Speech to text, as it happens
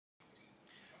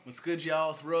What's good,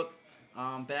 y'all? It's Rook.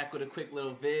 Back with a quick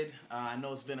little vid. I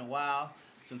know it's been a while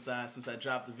since I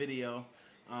dropped the video,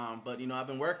 but I've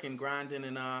been working, grinding,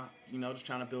 and just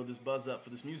trying to build this buzz up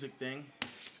for this music thing.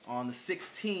 On the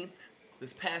 16th,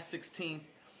 this past 16th,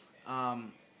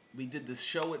 we did this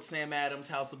show at Sam Adams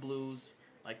House of Blues.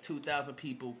 Like 2,000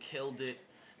 people killed it.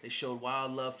 They showed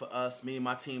wild love for us, me and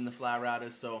my team, the Fly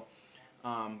Riders. So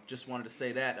just wanted to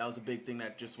say that was a big thing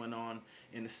that just went on.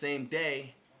 In the same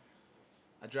day,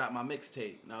 I dropped my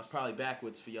mixtape. Now it's probably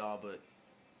backwards for y'all, but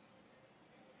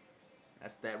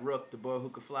that's that Rook, the boy who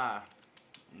could fly,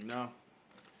 you know.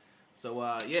 So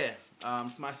yeah,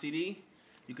 it's my CD.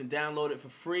 You can download it for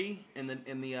free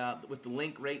with the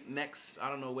link right next. I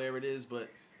don't know where it is, but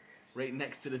right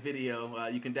next to the video,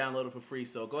 you can download it for free.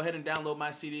 So go ahead and download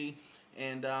my CD,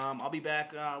 and I'll be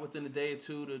back within a day or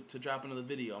two to drop another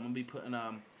video. I'm gonna be putting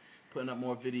up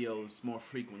more videos more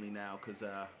frequently now because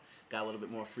got a little bit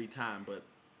more free time. But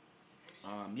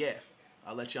yeah,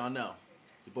 I'll let y'all know.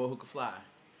 The boy who could fly.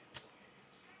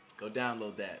 Go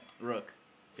download that. Rook.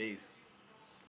 Peace.